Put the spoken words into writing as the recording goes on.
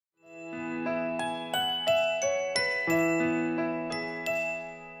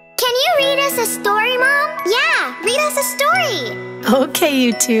story, Mom? Yeah, read us a story. Okay,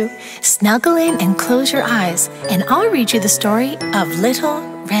 you two. Snuggle in and close your eyes, and I'll read you the story of Little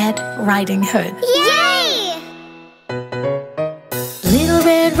Red Riding Hood. Yay! Little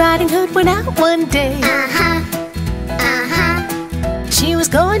Red Riding Hood went out one day. She was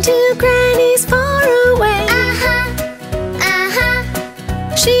going to Granny's far away.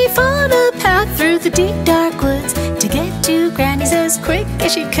 She followed a path through the deep dark woods to get to Granny's as quick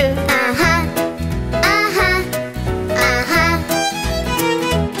as she could.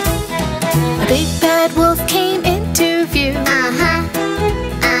 A big bad wolf came into view.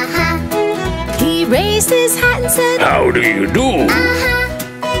 He raised his hat and said, "How do you do?"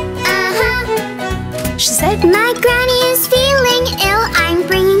 She said, "My granny is feeling ill. I'm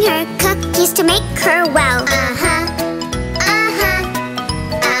bringing her cookies to make her well."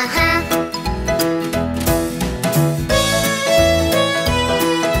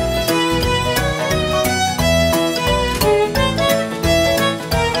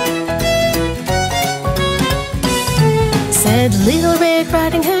 Said Little Red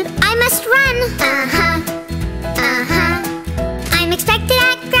Riding Hood, "I must run." I'm expected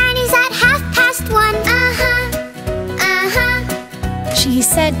at Granny's at 1:30. she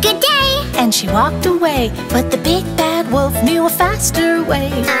said, Good day. and she walked away. But the big bad wolf knew a faster way.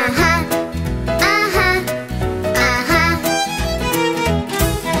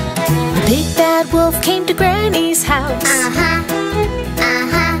 The big bad wolf came to Granny's house.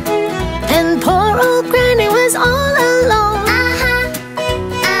 And poor old Granny was all alone.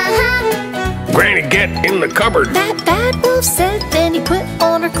 Granny, get in the cupboard. That bad wolf said, then he put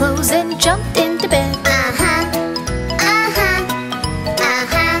on her clothes and jumped into bed.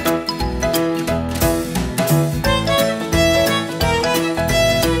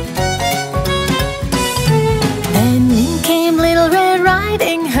 Then in came Little Red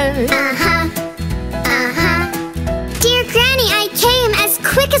Riding Hood. Dear Granny, I came as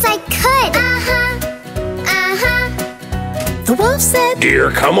quick as I could. The wolf said,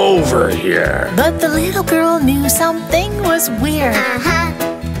 Dear, come over here. but the little girl knew something was weird.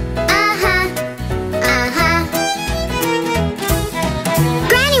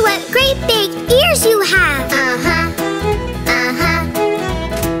 Granny, what great big ears you have.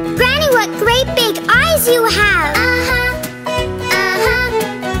 Granny, what great big eyes you have.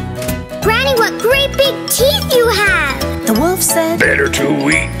 Granny, what great big teeth you have. The wolf said, Better to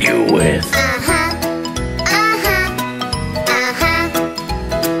eat you with.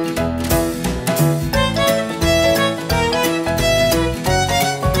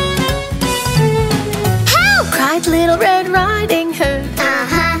 cried Little Red Riding Hood.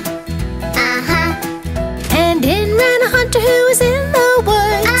 And in ran a hunter who was in the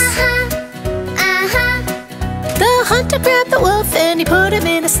woods. The hunter grabbed the wolf and he put him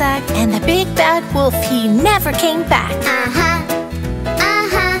in a sack. And the big bad wolf, he never came back.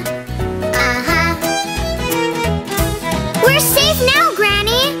 We're safe now,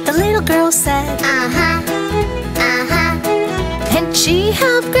 Granny. The little girl said, and she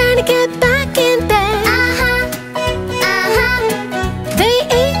helped Granny get back in bed. They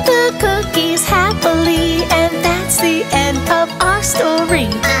ate the cookies happily, and that's the end of our story.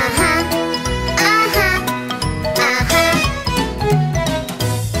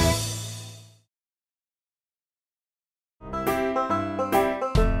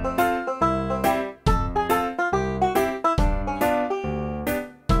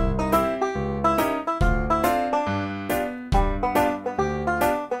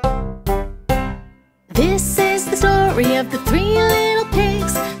 This is the story of the three little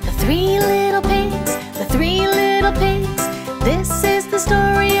pigs, the three little pigs, the three little pigs. This is the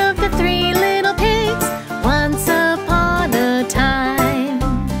story of the three little pigs, once upon a time.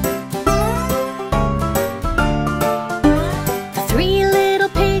 The three little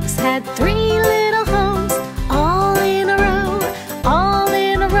pigs had three little homes, all in a row, all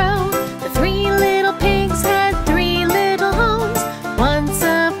in a row. The three little pigs had three little homes, once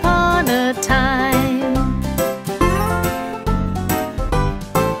upon a time.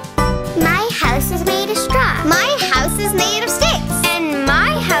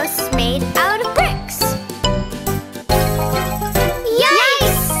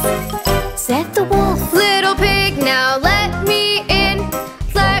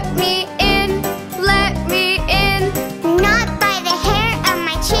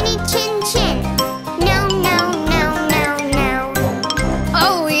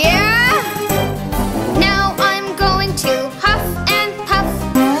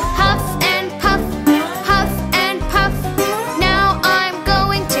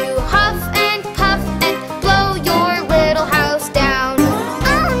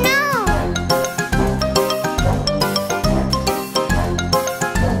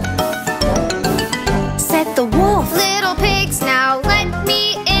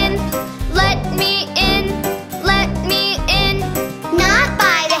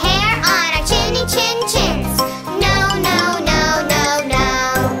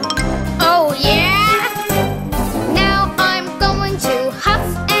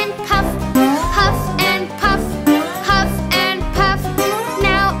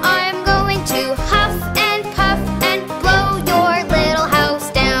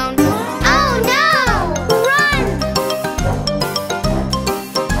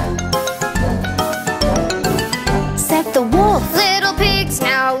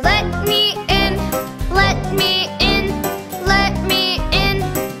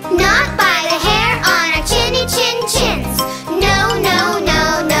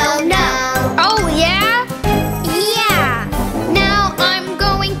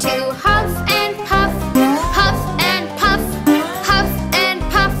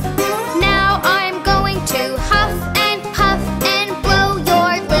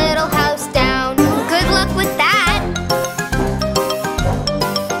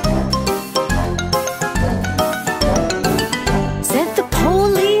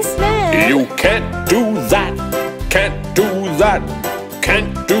 do that, can't do that,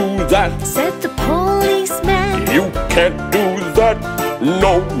 can't do that. Said the policeman. You can't do that.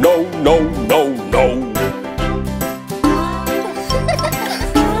 No, no, no, no, no.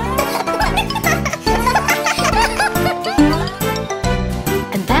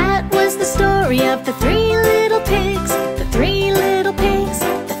 And that was the story of the three little pigs. The three little pigs.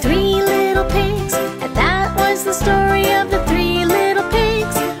 The three little pigs. And that was the story of the three little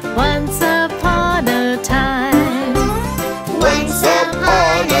pigs. Once upon a time. Once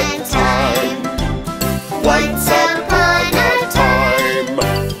upon a time. Once upon a time.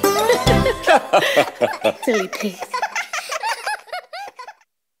 Silly pigs.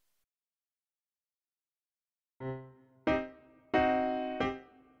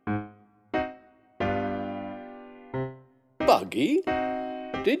 Buggy,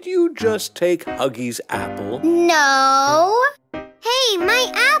 did you just take Huggy's apple? No. Hey,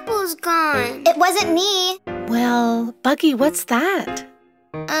 my apple's gone. It wasn't me. Well, Buggy, what's that?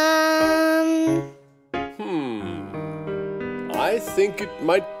 I think it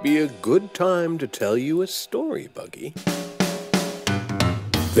might be a good time to tell you a story, Buggy.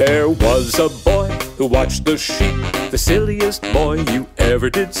 There was a boy who watched the sheep, the silliest boy you ever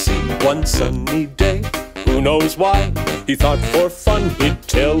did see. One sunny day, who knows why, he thought for fun he'd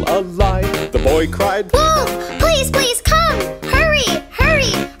tell a lie. The boy cried, Wolf, please, please come. Hurry,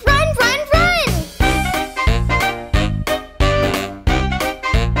 hurry, run, run, run.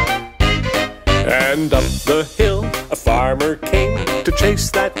 and up the hill a farmer came to chase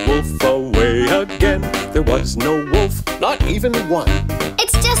that wolf away again. There was no wolf, not even one.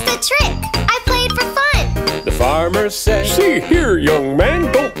 It's just a trick. I played for fun. The farmer said, "See here, young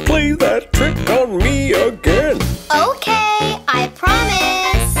man, don't play that trick on me again." Okay, I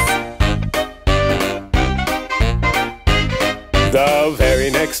promise. The very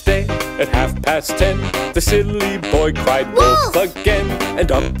next day, at 10:30, the silly boy cried wolf again.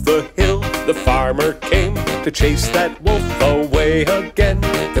 And up the hill the farmer came to chase that wolf away again.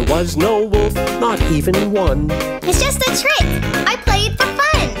 There was no wolf, not even one. It's just a trick. I played for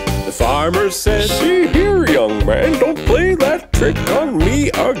fun. The farmer said, "See here, young man, don't play that trick on me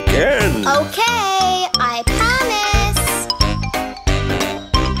again." Okay, I promise.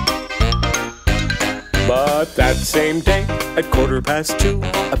 But that same day, at 2:15,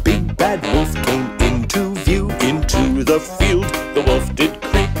 a big bad wolf came into view. Into the field the wolf did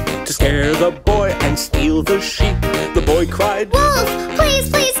creep to scare the boy and steal the sheep. The boy cried, Wolf, please,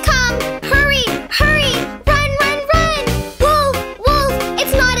 please come. Hurry, hurry, run, run, run. Wolf, wolf,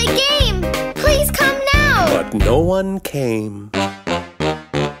 it's not a game. Please come now. but no one came.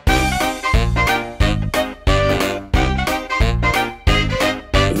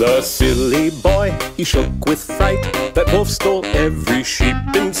 The silly boy, he shook with fright. That wolf stole every sheep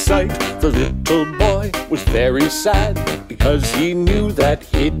in sight. The little boy was very sad because he knew that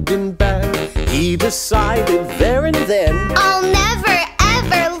he'd been bad. He decided there and then, I'll never,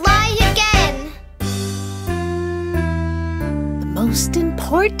 ever lie again. The most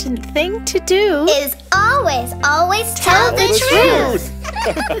important thing to do Is always, always tell the truth.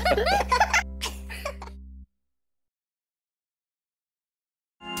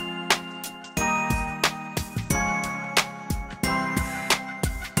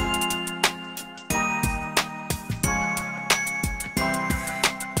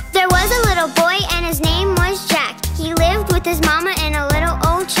 There was a little boy and his name was Jack. He lived with his mama in a little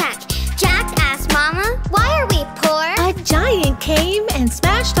old shack. Jack asked Mama, why are we poor? a giant came and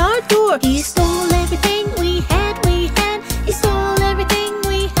smashed our door. He stole everything we had, we had. He stole everything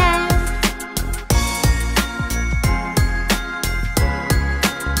we had.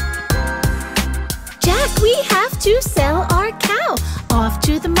 Jack, we have to sell our cow. Off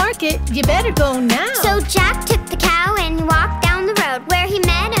to the market, you better go now. So Jack took the cow and walked down the road where he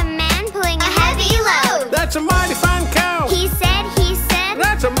met a man pulling a heavy load. "That's a mighty fine cow." He said,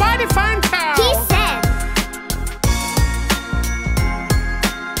 "That's a mighty fine cow." he said.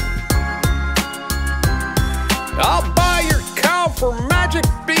 "I'll buy your cow for magic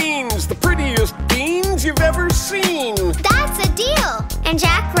beans, the prettiest beans you've ever seen." That's a deal. And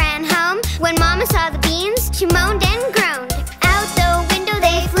Jack ran home. When Mama saw the beans, she moaned and groaned. Out the window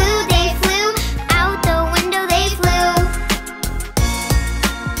they flew, they flew. Out the window they flew.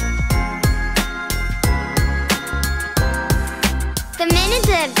 The minute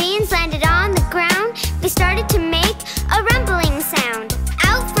the beans landed on the ground, they started to make a rumbling sound.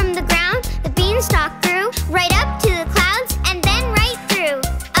 Out from the ground, the beanstalk grew, right up to the clouds and then right through.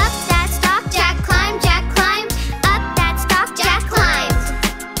 Up that stalk Jack climbed, Jack climbed. Up that stalk Jack climbed.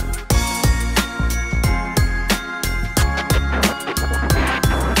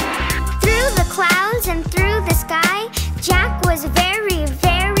 Through the clouds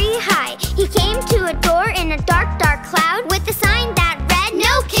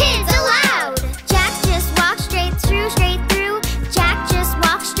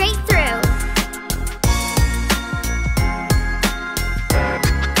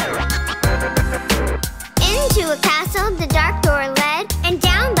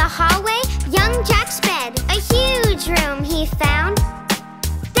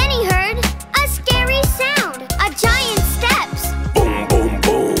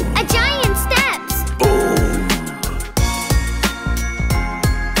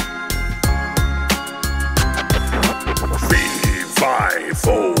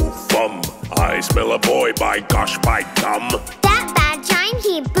gosh, by gum. That bad giant,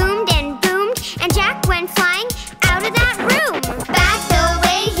 he boomed and boomed, and Jack went flying out of that room. Back the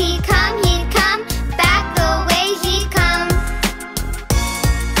way he'd come, back the way he'd come.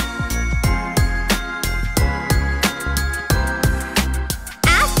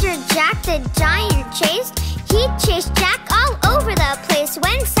 After Jack the giant chased, he chased Jack all over the place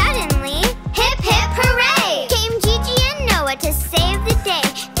when suddenly, hip hip hooray! Came Gigi and Noah to save the day.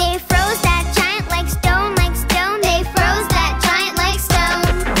 They froze